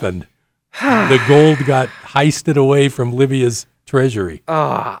what happened? The gold got heisted away from Libya's treasury.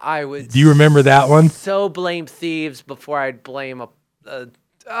 I would. Do you remember that one? So blame thieves before I'd blame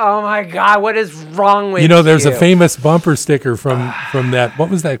oh my God, what is wrong with you? There's a famous bumper sticker from that. What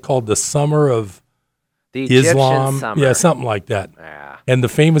was that called? The summer of The Egyptian Islam, summer. yeah, something like that. Yeah. And the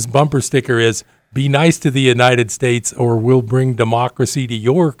famous bumper sticker is, "Be nice to the United States, or we'll bring democracy to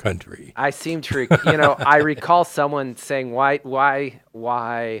your country." I seem to, I recall someone saying, "Why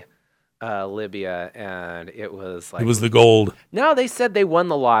Libya?" And it was like It was the gold. No, they said they won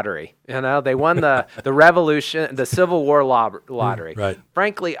the lottery. They won the revolution, the Civil War lottery. Right.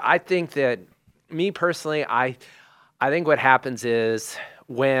 Frankly, I think that me personally, I think what happens is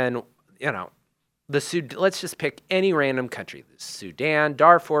when let's just pick any random country, the Sudan,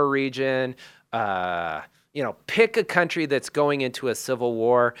 Darfur region. Pick a country that's going into a civil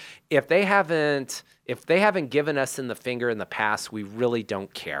war. If they haven't given us in the finger in the past, we really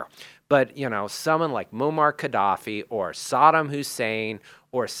don't care. But someone like Muammar Gaddafi or Saddam Hussein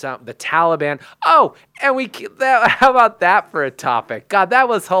or the Taliban. Oh, and how about that for a topic? God, that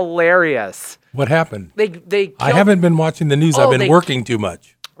was hilarious. What happened? They I haven't been watching the news. I've been working too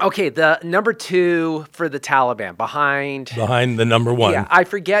much. Okay, the number 2 for the Taliban behind the number 1. Yeah, I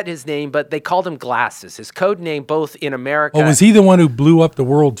forget his name, but they called him Glasses. His code name, both in America. Oh, was he the one who blew up the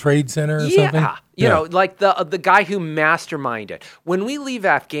World Trade Center or something? Yeah, like the guy who masterminded. When we leave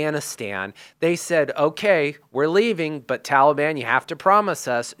Afghanistan, they said, "Okay, we're leaving, but Taliban, you have to promise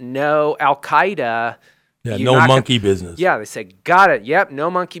us no Al Qaeda." Yeah, no monkey business. Yeah, they said, got it. Yep,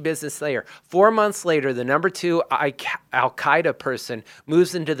 no monkey business there. 4 months later, the number 2 Al Qaeda person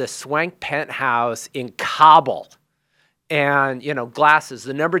moves into the swank penthouse in Kabul. And, Glasses,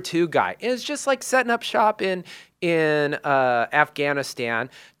 the number 2 guy, is just like setting up shop in Afghanistan,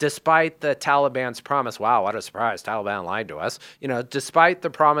 despite the Taliban's promise. Wow, what a surprise. Taliban lied to us. Despite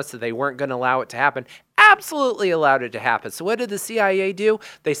the promise that they weren't going to allow it to happen, absolutely allowed it to happen. So what did the CIA do?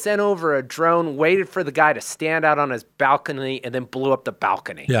 They sent over a drone, waited for the guy to stand out on his balcony, and then blew up the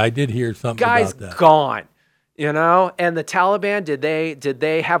balcony. Yeah, I did hear something Guy's about that. Gone. And the Taliban, did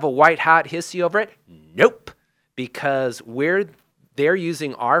they have a white hot hissy over it? Nope. Because they're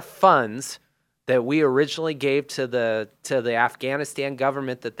using our funds that we originally gave to the Afghanistan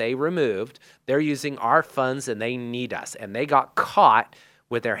government that they removed. They're using our funds and they need us. And they got caught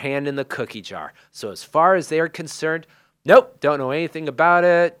with their hand in the cookie jar. So as far as they're concerned, nope, don't know anything about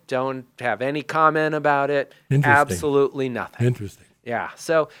it, don't have any comment about it, absolutely nothing. Interesting. Yeah,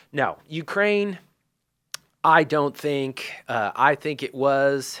 so no, Ukraine, I don't think, I think it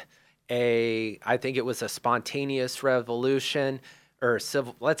was a spontaneous revolution or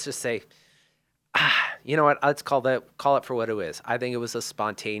civil, let's just say, you know what, let's call it for what it is. I think it was a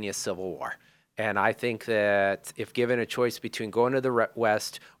spontaneous civil war. And I think that if given a choice between going to the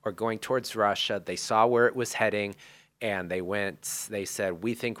West or going towards Russia, they saw where it was heading, and they said,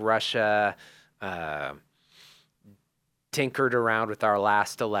 we think Russia tinkered around with our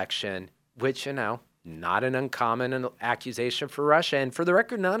last election, which, not an uncommon accusation for Russia. And for the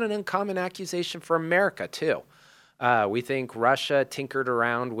record, not an uncommon accusation for America, too. We think Russia tinkered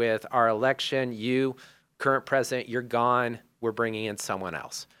around with our election. You, current president, you're gone. We're bringing in someone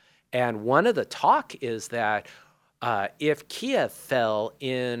else. And one of the talk is that if Kiev fell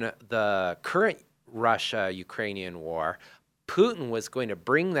in the current Russia-Ukrainian war, Putin was going to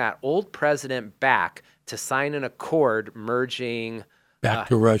bring that old president back to sign an accord merging back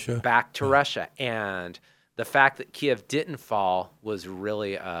to Russia. And the fact that Kiev didn't fall was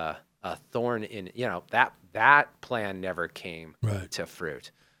really a thorn in, that plan never came to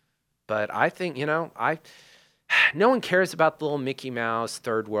fruit. But I think, no one cares about the little Mickey Mouse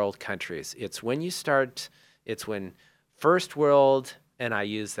third world countries. It's when first world, and I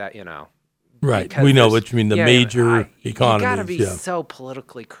use that, Right. We know what you mean, the major economies. You got to be so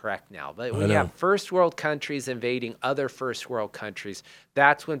politically correct now. But when you have first world countries invading other first world countries,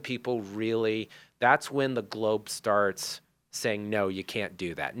 that's when that's when the globe starts saying, no, you can't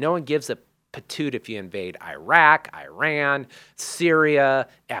do that. No one gives a patoot if you invade Iraq, Iran, Syria,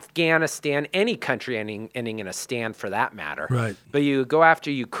 Afghanistan, any country ending in a stand for that matter. Right. But you go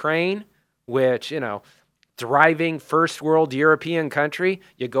after Ukraine, which, thriving first world European country.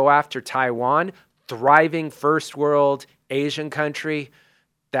 You go after Taiwan, thriving first world Asian country.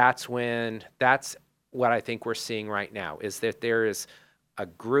 That's what I think we're seeing right now, is that there is a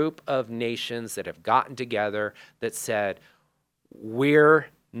group of nations that have gotten together that said, we're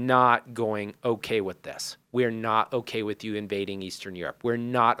not going okay with this. We're not okay with you invading Eastern Europe. We're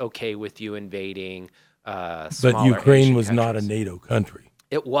not okay with you invading smaller But Ukraine Asian was countries. not a NATO country.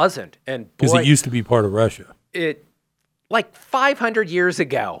 It wasn't. And because it used to be part of Russia. Like 500 years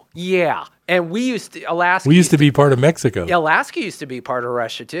ago. Yeah. And Alaska used to be part of Mexico. Alaska used to be part of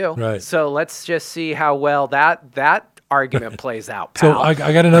Russia too. Right. So let's just see how well that argument plays out, So pal. I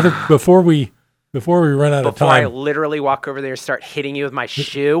got another, before we Before we run out of Before I time. literally walk over there and start hitting you with my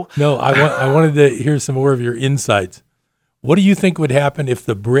shoe. No, I wanted to hear some more of your insights. What do you think would happen if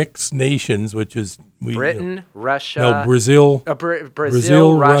the BRICS nations, which is Britain, Russia, Brazil,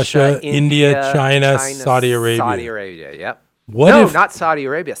 Russia, India, China, Saudi Arabia. Saudi Arabia, yep. Not Saudi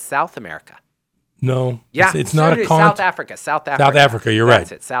Arabia, South America. No, yeah, it's not a South Africa. South Africa, you're right.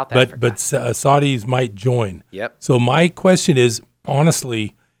 That's it, South Africa. But Saudis might join. Yep. So my question is,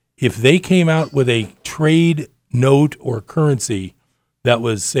 honestly, if they came out with a trade note or currency that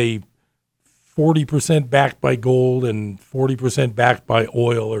was, say, 40% backed by gold and 40% backed by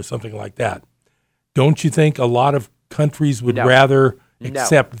oil or something like that, don't you think a lot of countries would rather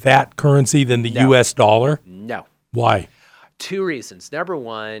accept that currency than the U.S. dollar? No. Why? 2 reasons. Number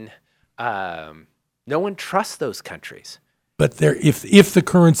one, no one trusts those countries. But if the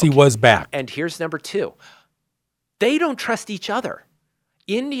currency was backed. And here's number 2. They don't trust each other.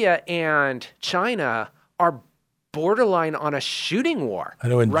 India and China are borderline on a shooting war. I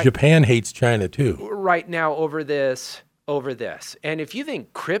know, and Japan hates China too. Right now over this. And if you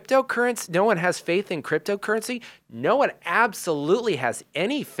think cryptocurrency, no one has faith in cryptocurrency, no one absolutely has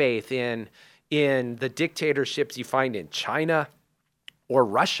any faith in the dictatorships you find in China or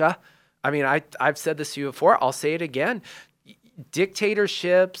Russia. I mean, I've said this to you before, I'll say it again. Dictators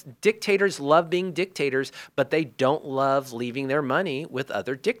love being dictators, but they don't love leaving their money with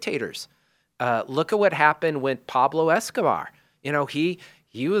other dictators. Look at what happened with Pablo Escobar. You know, he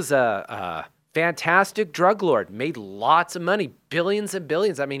was a fantastic drug lord, made lots of money, billions and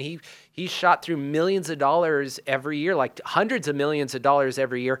billions. I mean, he shot through millions of dollars every year, like hundreds of millions of dollars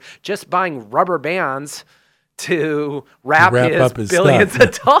every year, just buying rubber bands to wrap his billions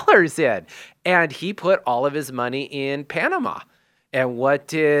of dollars in. And he put all of his money in Panama. And what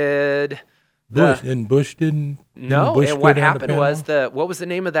did Bush didn't? No. Bush and what happened was what was the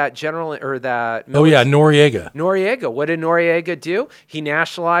name of that general or that? Noriega. Noriega. What did Noriega do? He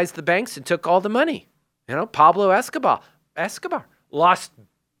nationalized the banks and took all the money. You know, Pablo Escobar lost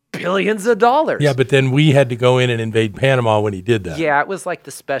billions of dollars. Yeah, but then we had to go in and invade Panama when he did that. Yeah, it was like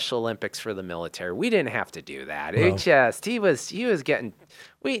the Special Olympics for the military. We didn't have to do that. Well, he was getting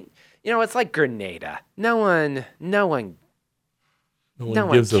it's like Grenada. No one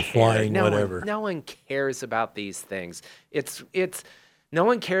gives a flying whatever. No one cares about these things. It's no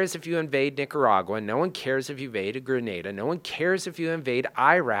one cares if you invade Nicaragua. No one cares if you invade Grenada. No one cares if you invade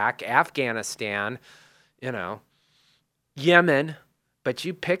Iraq, Afghanistan, Yemen. But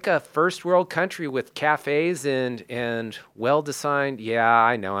you pick a first world country with cafes and well-designed. Yeah,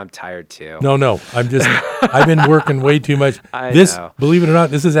 I know. I'm tired too. No. I've been working way too much. I know. Believe it or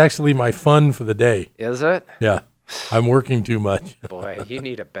not, this is actually my fun for the day. Is it? Yeah. I'm working too much. Boy, you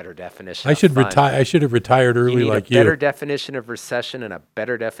need a better definition. I should retire. I should have retired early like you. You need a better definition of recession and a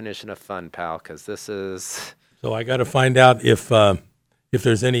better definition of fun, pal, because this is... So I got to find out if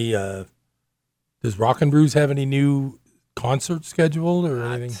there's any... does Rock and Brews have any new concerts scheduled or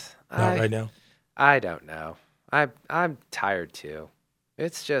anything? Not right now? I don't know. I'm tired too.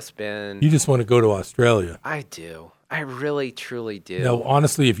 It's just been... You just want to go to Australia. I do. I really, truly do. Now,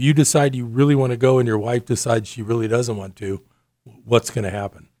 honestly, if you decide you really want to go and your wife decides she really doesn't want to, what's going to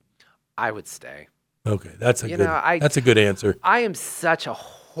happen? I would stay. Okay, that's a good answer. I am such a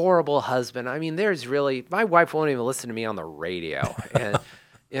horrible husband. I mean, my wife won't even listen to me on the radio. And,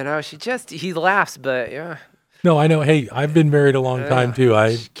 he laughs, but yeah. No, I know. Hey, I've been married a long time too.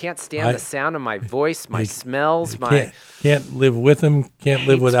 I can't stand the sound of my voice, my smells, can't live with him, can't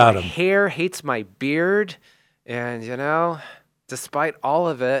live without him. Hair, hates my beard. And, despite all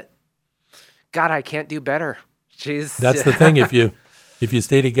of it, God, I can't do better. Jeez. That's the thing. If you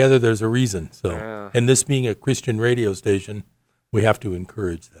stay together, there's a reason. So, and this being a Christian radio station, we have to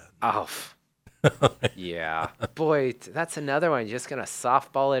encourage that. Oh, yeah. Boy, that's another one. You're just going to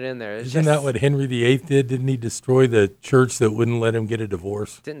softball it in there. Isn't that what Henry VIII did? Didn't he destroy the church that wouldn't let him get a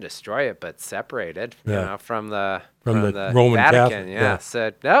divorce? Didn't destroy it, but separated from the Roman Vatican. Catholic. Yeah.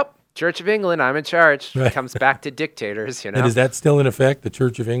 Said, nope. Church of England, I'm in charge. Right. Comes back to dictators, And is that still in effect, the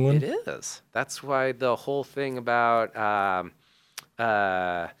Church of England? It is. That's why the whole thing about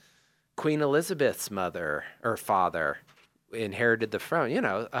Queen Elizabeth's mother or father inherited the throne.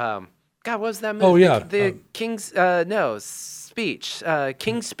 God, what was that movie? Oh, yeah. The King's Speech.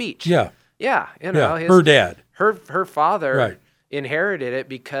 King's Speech. Yeah. Yeah. Her dad. Her father inherited it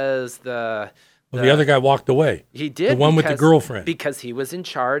because the other guy walked away. He did. The one with the girlfriend. Because he was in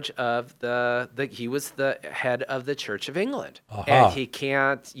charge of he was the head of the Church of England. Aha. And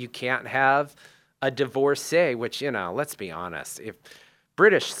you can't have a divorcee, which, let's be honest. If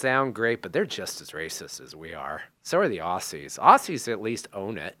British sound great, but they're just as racist as we are. So are the Aussies. Aussies at least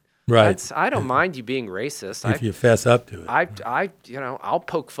own it. Right. I don't mind you being racist. If you fess up to it. I'll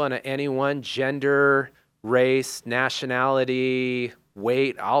poke fun at anyone, gender, race, nationality,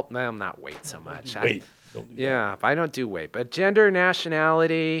 weight. I'm not weight so much. Weight. I don't do weight, but gender,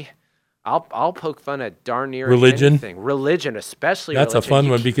 nationality. I'll poke fun at darn near religion. anything. Religion, especially. That's religion. a fun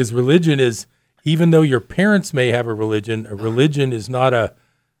one because religion is, even though your parents may have a religion is not a.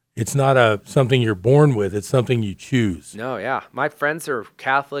 It's not something you're born with. It's something you choose. No, yeah. My friends are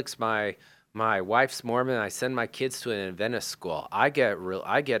Catholics. My wife's Mormon. I send my kids to an Adventist school. I get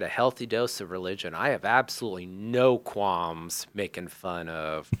a healthy dose of religion. I have absolutely no qualms making fun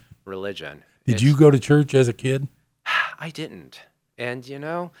of religion. Did you go to church as a kid? I didn't. And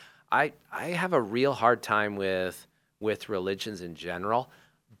I have a real hard time with religions in general.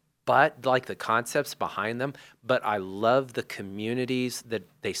 But like the concepts behind them, but I love the communities that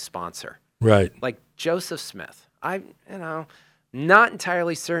they sponsor. Right. Like Joseph Smith. Not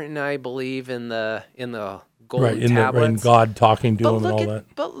entirely certain I believe in the golden tablets. In God talking to him and all that.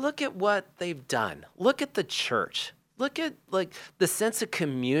 But look at what they've done. Look at the church. Look at the sense of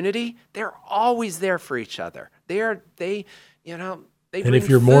community. They're always there for each other. They and bring if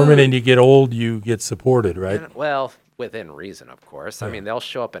you're food. Mormon and you get old, you get supported, right? Within reason, of course. Yeah. I mean, they'll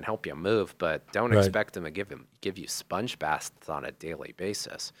show up and help you move, but don't expect them to give you sponge baths on a daily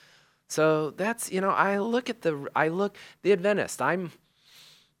basis. So that's I look at the Adventist.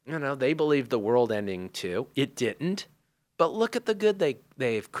 They believe the world ending too. It didn't, but look at the good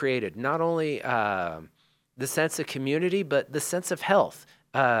they've created. Not only the sense of community, but the sense of health,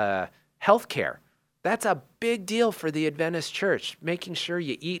 healthcare. That's a big deal for the Adventist Church. Making sure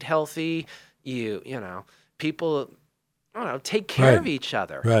you eat healthy. People. Take care of each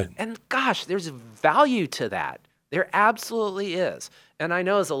other. Right. And gosh, there's value to that. There absolutely is. And I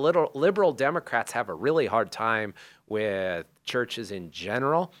know as a liberal Democrats have a really hard time with churches in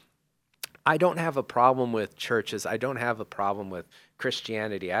general. I don't have a problem with churches. I don't have a problem with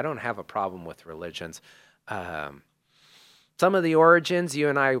Christianity. I don't have a problem with religions. Some of the origins you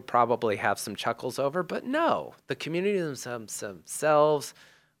and I probably have some chuckles over, but no, the community themselves,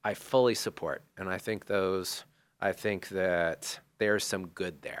 I fully support. And I think that there's some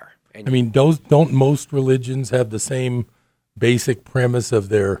good there. And don't most religions have the same basic premise of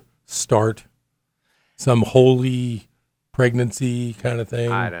their start? Some holy pregnancy kind of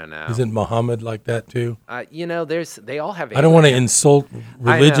thing? I don't know. Isn't Muhammad like that too? They all have. I don't want to insult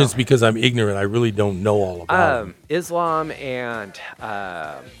religions because I'm ignorant. I really don't know all about them. Islam and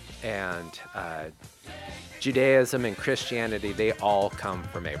Judaism and Christianity, they all come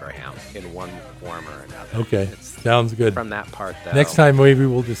from Abraham in one form or another. Okay, sounds good. From that part, though. Next time, maybe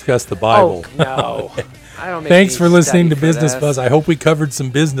we'll discuss the Bible. Oh, no. I don't. Thanks for listening to Business Buzz. I hope we covered some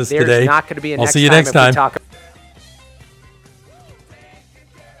business today. There's not going to be a next time. I'll see you next time.